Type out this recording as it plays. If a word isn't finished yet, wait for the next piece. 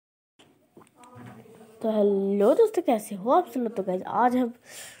तो हेलो दोस्तों, कैसे हो आप सब लोग। तो गाइस आज हम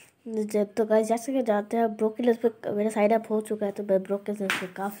जैसे कि जानते हैं ब्रोकेलेस पे मेरा साइन अप हो चुका है, तो मैं ब्रोकेलेस पे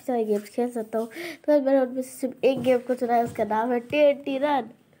काफ़ी सारे गेम्स खेल सकता हूँ। तो मैंने उनमें से सिर्फ एक गेम को चुना है, उसका नाम है TNT रन।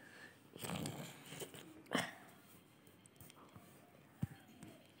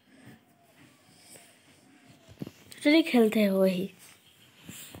 चलिए खेलते हैं वही।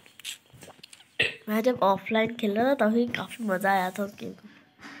 मैं जब ऑफलाइन खेल रहा था तभी काफ़ी मज़ा आया था उस गेम को।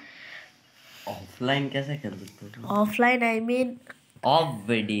 ऑफलाइन कैसे खेल सकते हो? Offline I mean of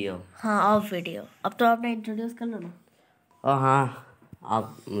video. हाँ, ऑफ वीडियो। अब तो आपने इंट्रोड्यूस कर लो ना। हाँ,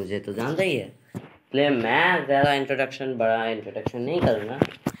 आप मुझे तो जानते ही है, इसलिए मैं ज़्यादा बड़ा इंट्रोडक्शन नहीं करूँगा।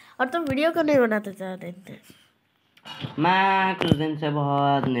 और तुम वीडियो को नहीं बनाते ज़्यादा दिन से। मैं कुछ दिन से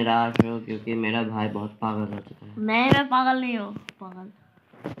बहुत निराश हूँ क्योंकि मेरा भाई बहुत पागल हो चुका है। मैं पागल नहीं हूँ, पागल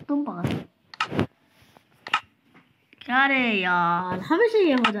तुम पागल। क्या रे यार, हमेशा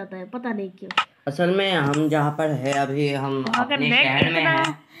ये हो जाता है, पता नहीं क्यों। असल में हम जहाँ पर है अभी, हम अपने शहर में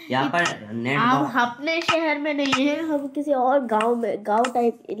हैं। यहाँ पर नेट हम अपने शहर में नहीं है, हम किसी और गांव में, गांव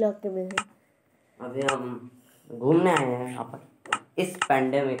टाइप इलाके में हैं। अभी हम घूमने आए हैं यहाँ पर इस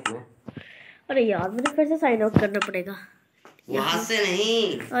पैंडेमिक में। अरे यार, मुझे फिर से साइन आउट करना पड़ेगा। वहाँ से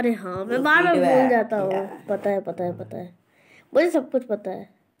नहीं। अरे हाँ, मैं बार बार भूल जाता हूँ। पता है मुझे सब कुछ पता है।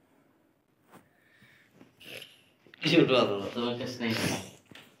 तुम्हें कुछ नहीं पता।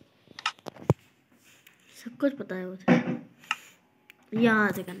 सब कुछ पता है मुझे।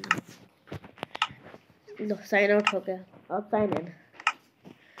 यहाँ से करना। लो, साइन आउट हो गया। अब साइन इन।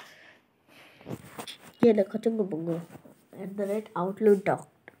 ये देखो, चुंगू बुंगू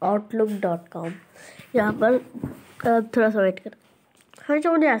 @outlook.com। यहाँ पर थोड़ा सा वेट कर।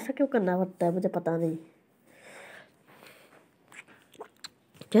 हमेशा मुझे ऐसा क्यों करना पड़ता है, मुझे पता नहीं।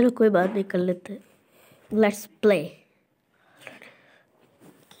 चलो कोई बात नहीं, कर लेते। Let's play.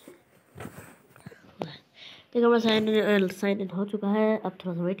 देखो, मैं साइन इन हो चुका है। अब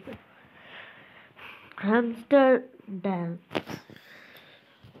थोड़ा सा वेट कर। Hamster dance.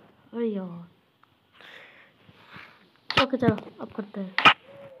 अरे यार, ओके चलो अब करते हैं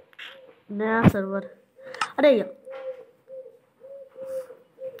नया सर्वर। अरे यार,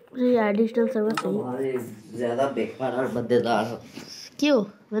 ये एडिशनल सर्वर सही ज्यादा बेकार और मजेदार हो। क्यों?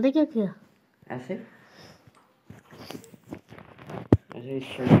 मैंने क्या किया? ऐसे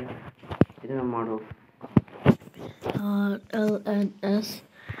इतना मारो।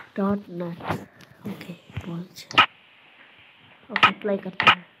 lns.net। ओके, ओके अप्लाई करते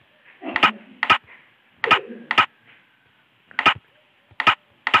हैं।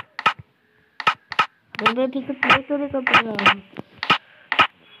 मैं ठीक से प्ले तो नहीं कर पा रहा हूँ।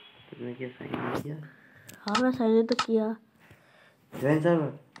 तुमने क्या साइन किया? हाँ, मैं साइन इन तो किया। ज्वाइन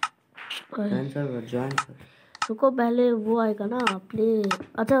सर्वर ज्वाइन कर। रुको, पहले वो आएगा ना प्ले।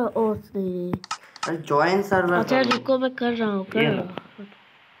 अच्छा, ओ नहीं, अरे ज्वाइन सर्वर। अच्छा रुको, मैं कर रहा हूँ।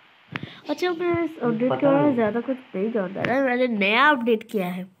 अच्छा, मैं इस अपडेट के बारे में ज़्यादा कुछ नहीं जानता है। मैंने नया अपडेट किया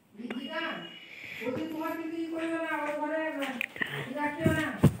है।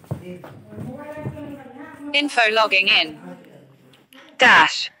 Info logging in.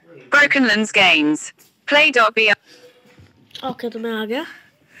 Dash. Brokenlands Games. Play.br. Okay, तो मैं आ गया।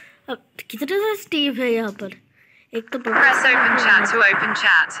 अब कितने सारे स्टीव है यहाँ पर। एक तो Press open chat to open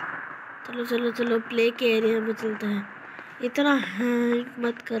chat. चलो चलो चलो, प्ले के एरिया में चलते हैं। इतना हैंग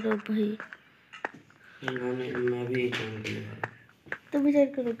मत करो भाई। मैं भी ज्वाइन करूँगा। तुम भी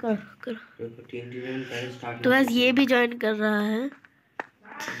ज्वाइन करो। तो बस ये भी ज्वाइन कर रहा है।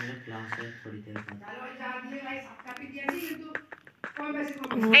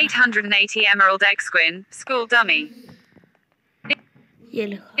 880 Emerald X-Squin, School Dummy. ये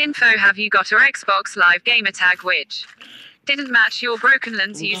लो। Info, have you got your Xbox Live gamer tag which didn't match your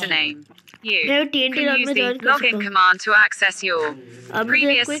Brokenlands username? You can use the login command to access your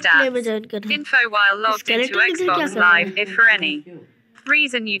previous stats. Info while logged into Xbox Live, if for any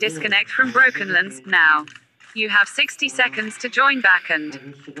reason you disconnect from Brokenlands now. You have 60 seconds to join back and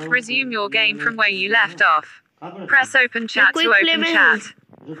resume your game from where you left off. Press open chat to open chat.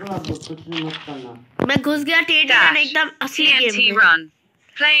 मैं घुस गया TNT एकदम असली game TNT में। run.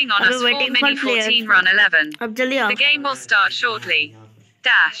 Playing on us 4 mini 14 run 11. अब जल्दी आओ। The game will start shortly.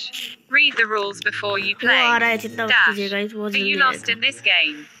 Dash. Read the rules before you play. Dash. Are you lost in this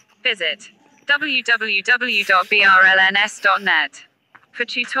game? Visit www.brlns.net for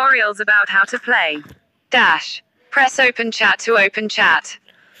tutorials about how to play. Dash. Press open chat to open chat.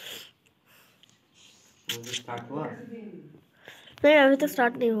 नहीं, अभी तो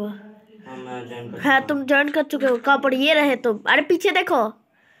start नहीं हुआ है। तुम join कर चुके हो। कहाँ पर ये रहे तुम? अरे पीछे देखो।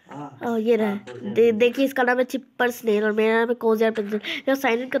 ये रहा। देखिए इसका नाम है चिपर स्नेल और मेरा नाम है कोजियर पेंसिल। जब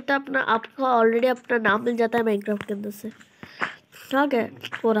साइन इन करता है अपना, आपको ऑलरेडी अपना नाम मिल जाता है माइनक्राफ्ट के अंदर से। ठीक है,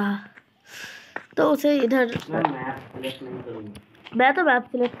 हो रहा तो उसे इधर मैं तो मैप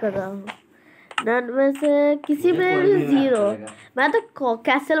सिलेक्ट कर रहा हूँ। नन में से किसी में भी 0। मैं तो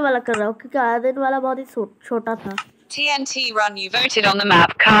कैसल वाला कर रहा हूँ क्योंकि आयरन वाला बहुत ही छोटा था। TNT run, you voted on the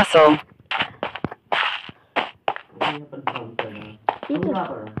map Castle. ठीक है,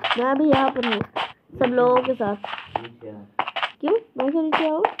 मैं भी यहाँ पर हूँ सब लोगों के साथ। क्यों मैं क्यों नीचे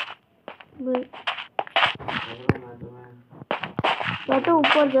आऊँ? मैं तो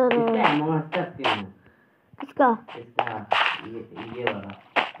ऊपर जा रहा हूँ। किसका? ये वाला,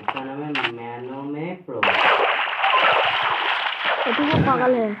 इसका नाम है मैनो में प्रो। अभी वो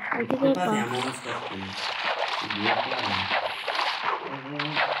पागल है। अभी वो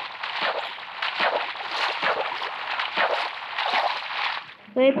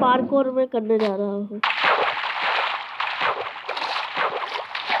मैं पार्कोर में करने जा रहा हूँ।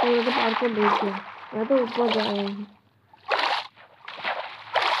 मैंने तो पार्कोर नहीं किया, मैं तो ऊपर जा रहा हूँ।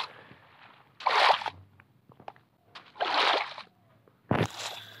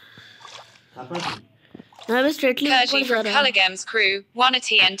 मैं भी स्ट्रेटली ऊपर जा रहा हूँ। Color Games crew won a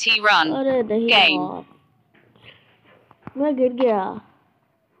TNT run. अरे नहीं Game. मैं गिर गया।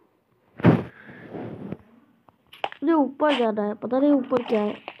 मुझे ऊपर जाना है, पता नहीं ऊपर क्या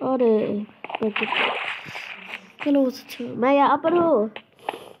है। अरे चलो मैं यहाँ पर हूँ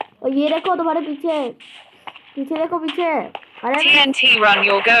और ये देखो तुम्हारे पीछे, पीछे देखो पीछे। अरे TNT run,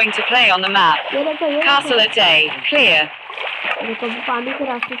 you're going to play on the map. ये देखो Castle a day, clear. देखो पानी के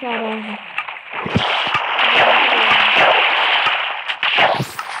रास्ते से आ रहा है।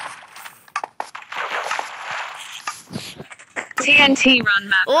 TNT run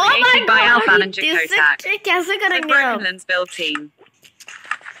map created by Alphan and Jakotak. कैसे The करेंगे Broken Lands build team.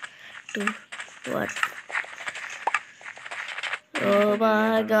 Oh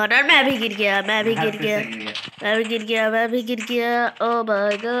my God, और मैं भी गिर गया, मैं भी गिर गया, मैं भी गिर गया, मैं भी गिर गया। Oh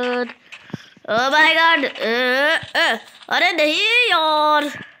my God, oh my God. अरे नहीं यार,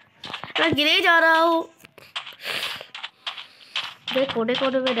 मैं गिरे ही जा रहा हूँ। मैं कोने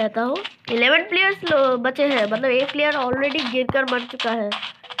कोने में रहता हूँ। 11 प्लेयर्स बचे हैं, मतलब एक प्लेयर ऑलरेडी गिरकर मर चुका है।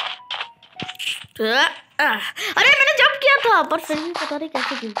 अरे मैंने जंप किया था पर फिर भी पता नहीं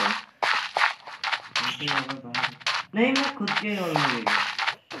कैसे गिर गया। नहीं मैं खुद के रोल में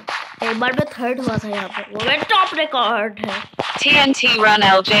गया। एक बार मैं थर्ड हुआ था यहाँ पर, वो मेरा टॉप रिकॉर्ड है। TNT run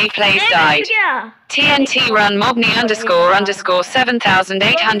LJ plays died. TNT run Mobney __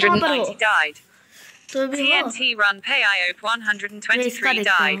 7890 died. TNT run Payope 123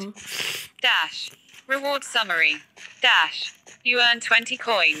 died. Dash. Reward summary. Dash. You earned 20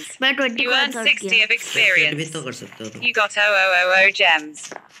 coins. You earned 60 of experience. You got 0000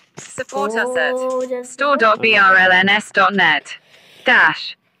 gems. Support us at store.brlns.net.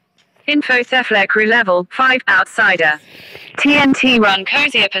 Dash. Info Thefler crew level 5 outsider. TNT run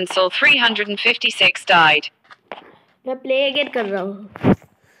Cozier Pencil 356 died. मैं play again कर रहा हूँ।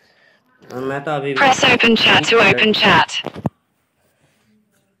 मैं तो अभी Press open chat to open chat.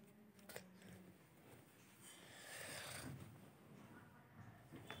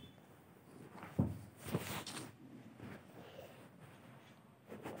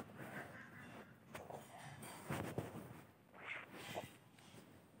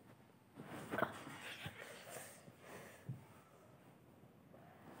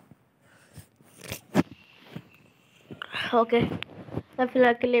 Okay, मैं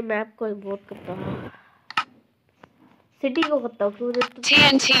फिलहाल के लिए मैप को वोट करता हूँ, सिटी को करता हूँ।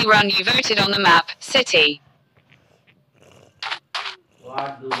 TNT run, you voted on the map city.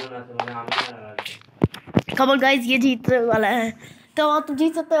 Come on guys, ये जीतने वाला है, तो तुम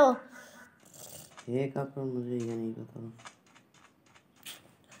जीत सकते हो। एक आपको मुझे ये नहीं पता।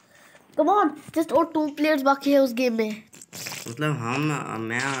 कम ऑन, जस्ट और 2 प्लेयर्स बाकी है उस गेम में। मतलब हम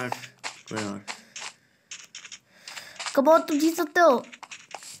मैं और कोई और। कम ऑन, तुम जीत सकते हो।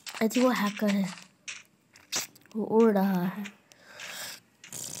 आई थिंक वो हैकर है, वो उड़ रहा है।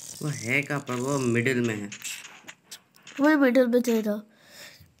 वो है का पर वो मिडिल में है। वो मिडिल में चाहिए था।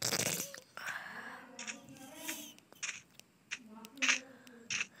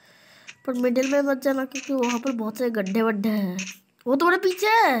 पर मिडिल में मत जाना क्योंकि वहाँ पर बहुत सारे गड्ढे वड्ढे हैं। वो तुम्हारे पीछे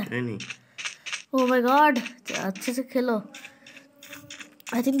है। नहीं। ओह माय गॉड, अच्छे से खेलो।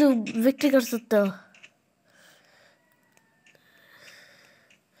 आई थिंक तुम विक्ट्री कर सकते हो।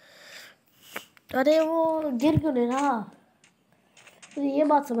 अरे वो गिर क्यों नहीं रहा, तो ये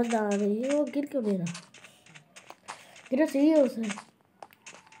बात समझ आ रही है, वो गिर क्यों नहीं रहा। गिरना चाहिए उसे।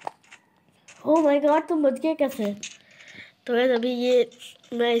 ओह माय गॉड, तुम बच गए कैसे। तो अभी ये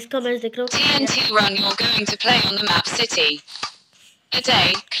मैं इसका मैच देख रहा हूँ। TNT run, you're going to play on the map City. A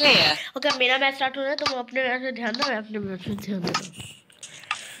day, clear. Okay मेरा मैच स्टार्ट हो रहा है तो मैं अपने मैच में ध्यान दो, मैं अपने मैच में ध्यान देता हूँ।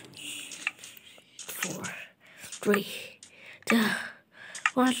 4 3 2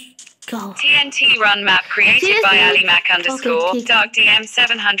 1 go. TNT run map created by AliMac _ Dark DM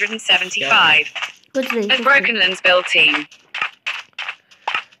 775. कुछ नहीं, As Brokenlands build team.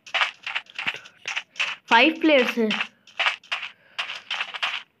 5 players हैं।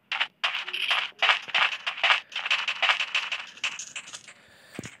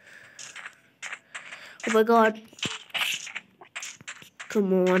 Oh my god.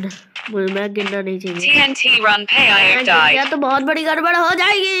 Come on. मुझे मैं गिरना नहीं चाहिए। TNT run pay I have died. या तो बहुत बड़ी गड़बड़ हो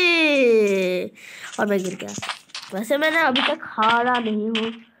जाएगी। और मैं गिर गया। वैसे मैंने अभी तक हारा नहीं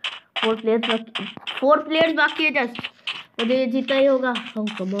हूँ। 4 प्लेयर्स बाकी है जस्ट। मुझे ये जीता ही होगा। Oh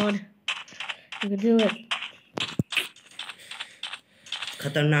come on. You can do it.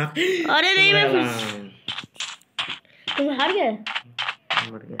 खतरनाक। अरे नहीं मैं तुम हार गए।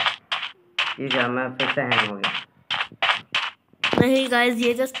 मर गया। ये जा मैं फिर से हैंग हो गया। नहीं गाइस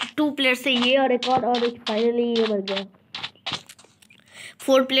ये जस्ट 2 प्लेयर्स से ये और एक फाइनली ये मर गया।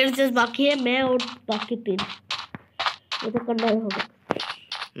 4 प्लेयर्स जस्ट बाकी है, मैं और बाकी 3। ये तो करना ही होगा।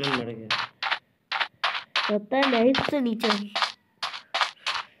 मैं मर गया। लगता है मैं ही सबसे नीचे हूँ।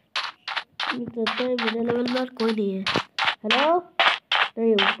 लगता है मेरे लेवल में कोई नहीं है। हेलो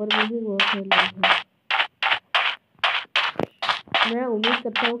नहीं ऊपर में भी बहुत है लोग हैं। मैं उम्मीद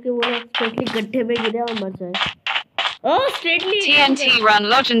करता हूँ कि वो लोग स्ट्रेटली गड्ढे में गिरे और मर जाए। ओह straightly TNT run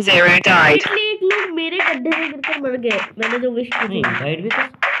Legend 0 died. Straightly एक लोग मेरे गड्ढे में गिरकर मर गए। मैंने जो विश की थी। इनवाइट भी कर।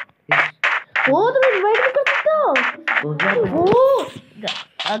 वो तुम इनवाइट भी कर सकते हो।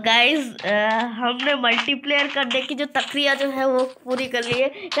 ओ गाइस हमने मल्टीप्लेयर करने की जो प्रक्रिया जो है वो पूरी कर ली है।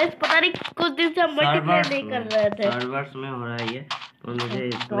 गाइस पता नहीं कुछ दिन से हम मल्टीप्लेयर नहीं कर रहे थे। सर्वर्स में हो रहा है ये तो मुझे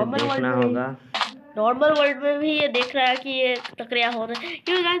इसमें देखना होगा। नॉर्मल वर्ल्ड में भी ये देख रहा है कि ये प्रक्रिया हो रहा है।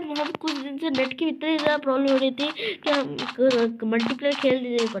 क्योंकि गाइस हम कुछ दिन से नेट की इतनी ज़्यादा प्रॉब्लम हो रही थी कि हम मल्टीप्लेयर खेल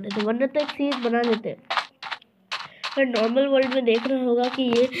नहीं पा रहे थे, वरना तो एक सीरीज बना देते। पर नॉर्मल वर्ल्ड में देख रहा होगा कि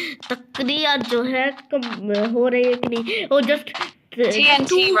ये प्रक्रिया जो है कम हो रही है कि नहीं। वो just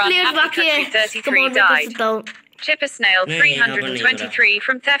TNT run Africa 33 died. Chipper Snail 323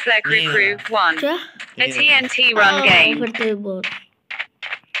 from Thefler Crew 1. A TNT run game.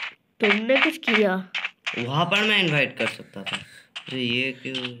 तुमने कुछ किया वहाँ पर मैं इनवाइट कर सकता था तो ये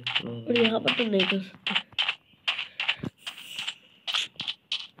क्यों और यहाँ पर तुम नहीं कर सकते।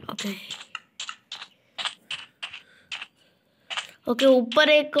 ओके ओके ऊपर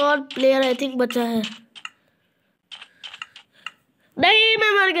एक और प्लेयर आई थिंक बचा है। नहीं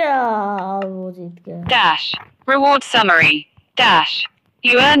मैं मर गया। वो जीत गया। Dash. Reward summary. Dash.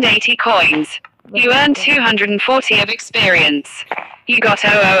 You earned 80 coins. You earned 240 of experience. You got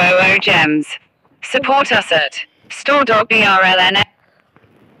 0000 gems. Support us at store.brln.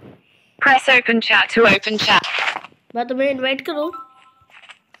 Press open chat to open chat. मैं तुम्हें इनवाइट करूँ?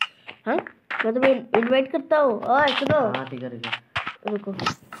 हाँ मैं तुम्हें इनवाइट करता हूँ। ओए सुनो। हाँ ठीक है रुको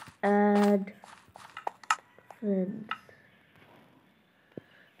ऐड फ्रेंड्स।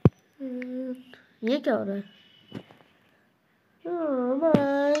 ये क्या हो रहा है? ओह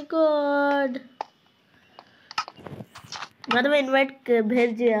माय गॉड मैंने तुम्हें इनवाइट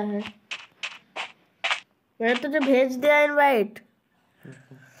भेज दिया है। मैंने तुझे भेज दिया इनवाइट।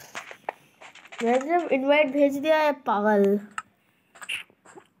 मैंने इनवाइट भेज दिया है पागल।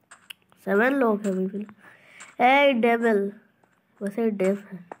 7 लोग हैं बिल्कुल। ए डेविल वैसे डेव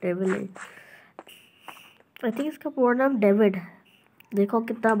है डेविल है। आई थिंक इसका पूरा नाम डेविड है। देखो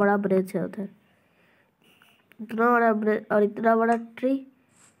कितना बड़ा ब्रिज है उधर। इतना बड़ा ब्रिज और इतना बड़ा ट्री।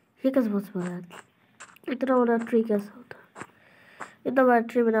 ये कैसे पॉसिबल है? इतना बड़ा ट्री कैसे होता है? इतना बड़ा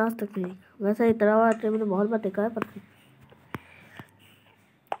ट्री मैंने आज तक नहीं। वैसे इतना बड़ा ट्री मैंने बहुत बार देखा है पर नहीं।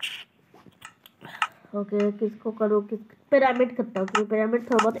 ओके किसको करूँ? किस पिरामिड करता हूँ क्योंकि पिरामिड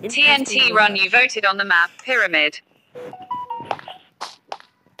थोड़ा बहुत TNT run you voted on the map pyramid.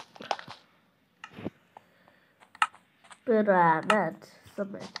 Pyramid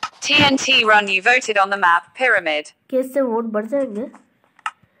submit. TNT run you voted on the map pyramid. कि इससे वोट बढ़ जाएंगे?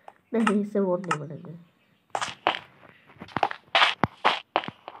 नहीं इससे वोट नहीं बढ़ेंगे।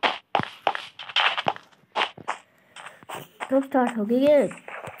 कब स्टार्ट होगी ये?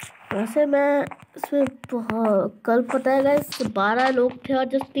 वैसे मैं इसमें कल पता है गाइस 12 लोग थे और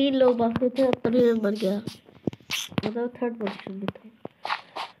जस्ट 3 लोग बाकी थे तभी मैं मर गया। मतलब 3rd पोजीशन में था।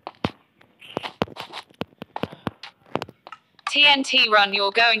 TNT run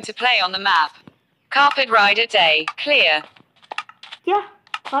you're going to play on the map. Carpet ride a day, clear. क्या?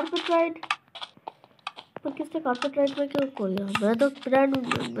 Carpet ride? पर किसने कारपेट राइड में क्यों खोला? मैं तो फ्रेंड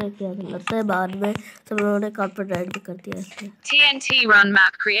में किया था, लगता है बाद में सब लोगों ने कारपेट राइड भी कर दिया इसलिए। TNT run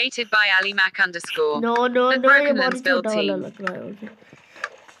map created by alimac_. No The ये Broken बहुत Lands build छोटा वाला team. लग रहा है मुझे।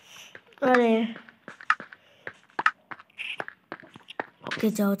 अरे ओके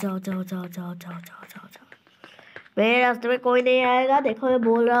जाओ जाओ जाओ जाओ जाओ जाओ जाओ जाओ जाओ। मेरे रास्ते में कोई नहीं आएगा, देखो मैं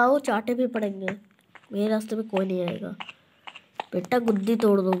बोल रहा हूँ, चाटे भी पड़ेंगे। मेरे रास्ते में कोई नहीं आएगा बेटा, गुद्दी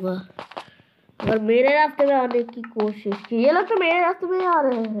तोड़ दूंगा अगर मेरे रास्ते में आने की कोशिश की। ये लोग तो मेरे रास्ते में आ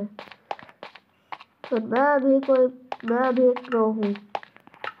रहे हैं, तो मैं अभी एक प्रो हूँ।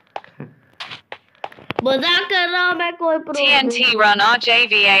 मजाक कर रहा हूँ, मैं कोई pro TNT run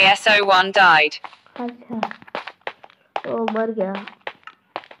RJVASO1 died. अच्छा ओ मर गया।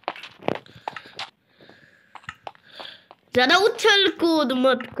 ज्यादा उछल कूद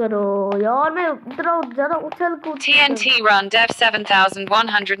मत करो यार, मैं इतना ज्यादा उछल कूद। TNT run dev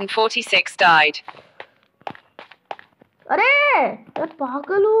 7146 died. अरे मैं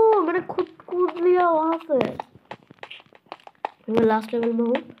पागल हूँ, मैंने खुद कूद लिया वहां से। मैं लास्ट लेवल में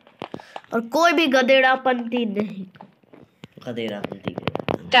हूँ और कोई भी गधेड़ापंती नहीं। गधेड़ापंती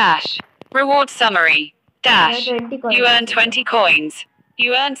Dash. Reward summary. Dash. You earned 20 coins.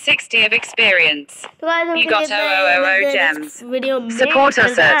 You earned 60 of experience. You got 000 gems. Support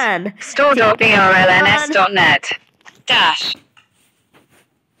us at store.brlns.net. Dash.